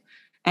people.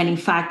 And in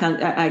fact,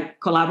 I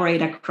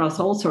collaborate across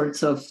all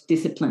sorts of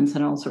disciplines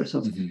and all sorts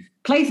of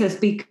places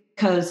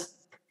because,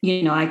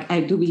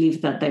 I do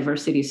believe that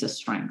diversity is a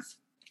strength.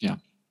 Yeah.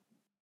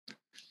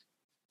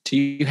 Do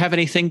you have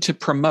anything to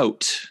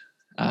promote?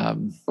 I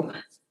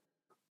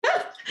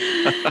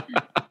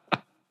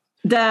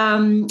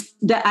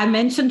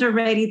mentioned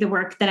already the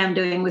work that I'm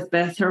doing with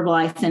Beth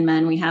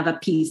Herbal-Eisenman. We have a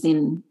piece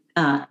in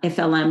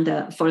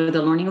FLM for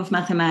the learning of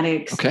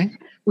mathematics,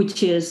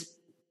 which is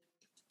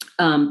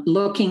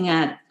looking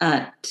at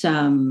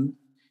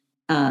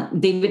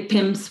David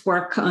Pim's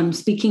work on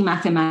speaking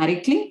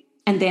mathematically,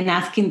 and then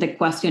asking the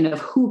question of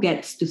who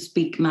gets to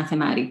speak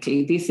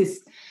mathematically. This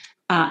is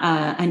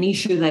an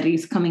issue that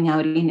is coming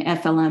out in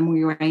FLM.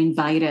 We were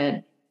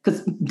invited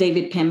because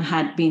David Pim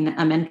had been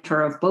a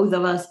mentor of both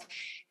of us,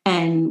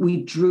 and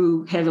we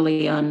drew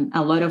heavily on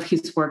a lot of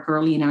his work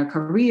early in our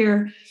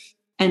career.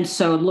 And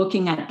so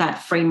looking at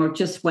that framework,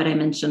 just what I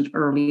mentioned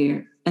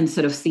earlier, and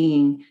sort of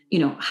seeing,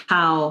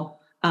 how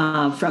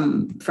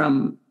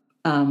from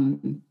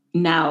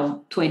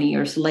now 20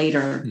 years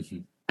later,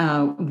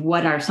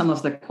 what are some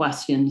of the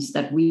questions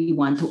that we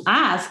want to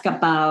ask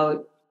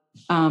about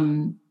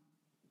the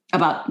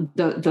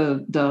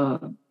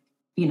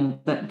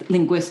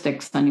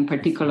linguistics, and in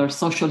particular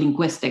social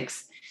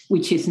linguistics,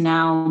 which is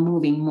now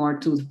moving more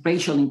to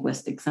racial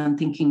linguistics and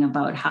thinking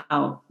about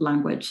how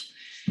language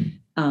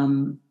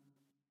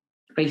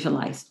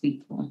racialized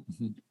people.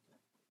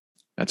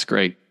 That's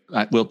great.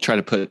 We'll try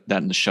to put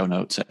that in the show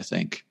notes, I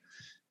think.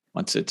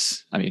 Once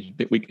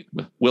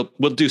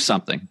we'll do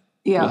something.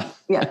 Yeah.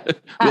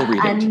 We'll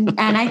read it.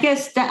 And I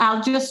guess that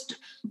I'll just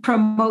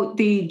promote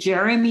the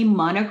Jeremy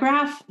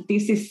monograph.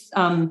 This is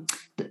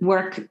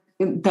work,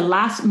 the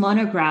last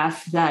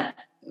monograph that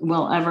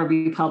will ever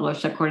be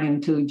published,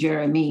 according to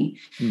Jeremy,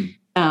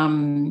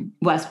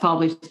 was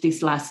published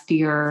this last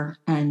year.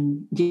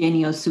 And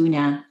Jenny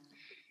Osuna,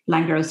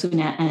 Langer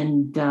Osuna,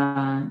 and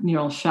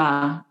Nirul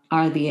Shah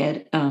are the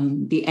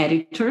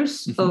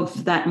editors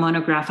of that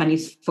monograph, and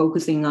is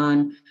focusing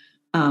on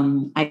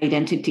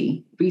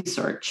identity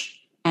research.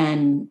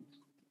 And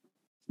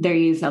there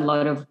is a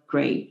lot of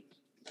great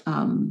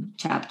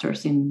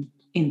chapters in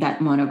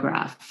that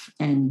monograph.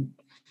 And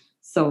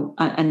so,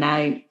 and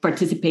I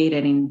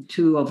participated in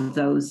 2 of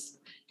those.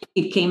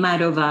 It came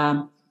out of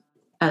a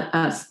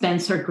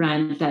Spencer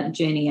grant that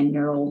Jenny and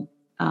Nirul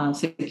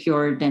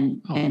secured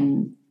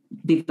and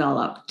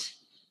developed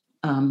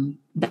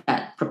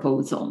that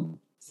proposal.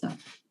 So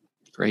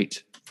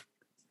great.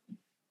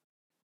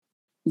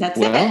 That's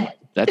it.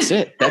 That's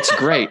it. That's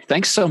great.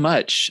 Thanks so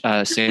much,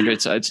 Sandra.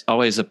 It's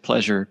always a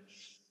pleasure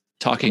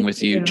talking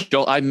with you.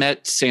 Joel, I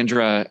met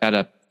Sandra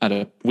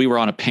we were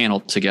on a panel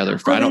together.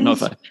 I don't know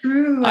if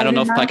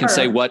I can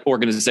say what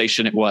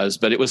organization it was,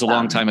 but it was a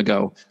long time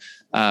ago.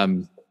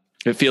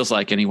 It feels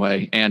like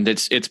anyway. And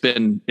it's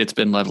been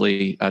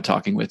lovely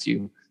talking with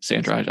you,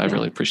 Sandra. I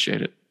really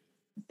appreciate it.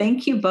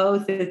 Thank you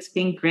both. It's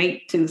been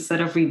great to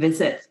sort of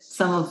revisit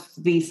some of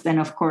these, and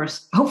of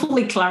course,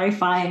 hopefully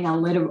clarifying a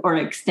little or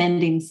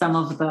extending some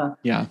of the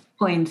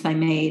points I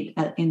made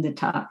in the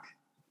talk.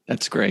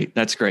 That's great.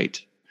 That's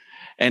great.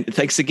 And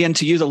thanks again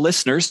to you, the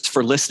listeners,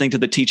 for listening to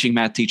the Teaching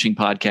Math Teaching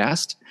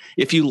podcast.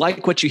 If you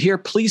like what you hear,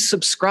 please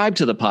subscribe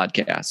to the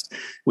podcast.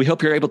 We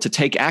hope you're able to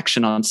take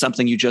action on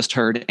something you just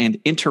heard and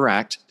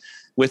interact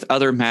with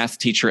other math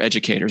teacher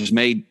educators,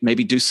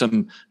 maybe do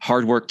some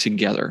hard work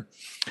together.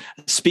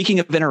 Speaking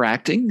of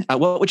interacting,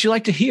 what would you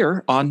like to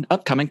hear on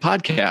upcoming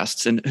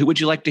podcasts, and who would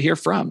you like to hear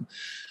from?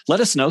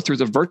 Let us know through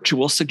the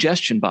virtual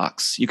suggestion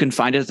box. You can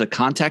find it at the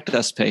Contact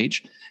Us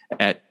page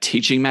at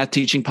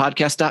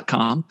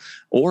teachingmathteachingpodcast.com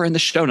or in the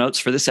show notes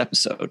for this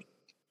episode.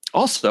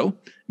 Also,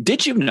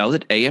 did you know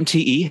that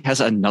AMTE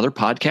has another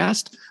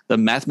podcast, the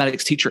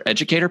Mathematics Teacher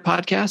Educator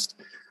Podcast?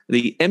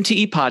 The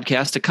MTE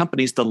podcast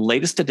accompanies the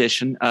latest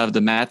edition of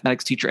the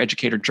Mathematics Teacher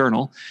Educator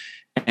Journal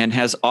and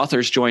has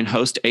authors join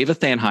host Ava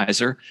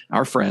Thanheiser,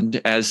 our friend,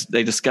 as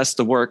they discuss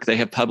the work they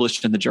have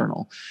published in the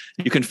journal.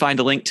 You can find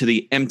a link to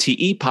the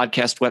MTE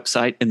podcast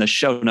website in the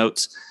show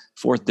notes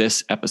for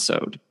this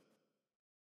episode.